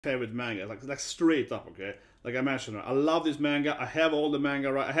favorite manga, like straight up, okay? Like I mentioned, I love this manga. I have all the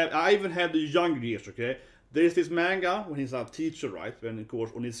manga, right? I even have the younger years, okay? There's this manga when he's a teacher, right? When of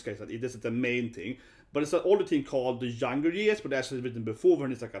course, in this case, this is the main thing. But it's an older thing called the younger years, but actually written before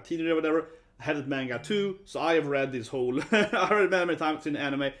when he's like a teenager or whatever. I have that manga too, so I have read this whole. I read many times in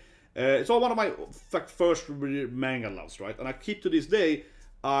anime. It's all one of my first manga loves, right? And I keep to this day.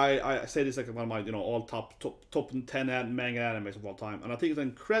 I say this like one of my all top 10 manga animes of all time, and I think it's an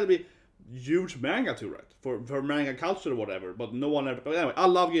incredibly huge manga too, right? For manga culture or whatever. But no one ever. But anyway, I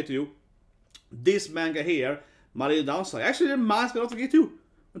love GTO. This manga here, Marie Danzai, actually reminds me of GTO.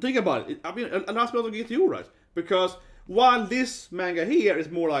 Think about it. I mean, it reminds me of GTO, right? Because while this manga here is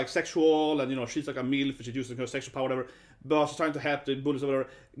more like sexual, and she's like a MILF, she's using her sexual power, whatever, but she's trying to help the bullies or whatever.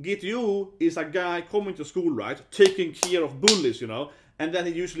 GTO is a guy coming to school, right? Taking care of bullies, and then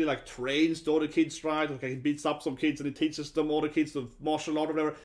he usually like trains the other kids, right? Like he beats up some kids and he teaches them other kids to martial art or whatever.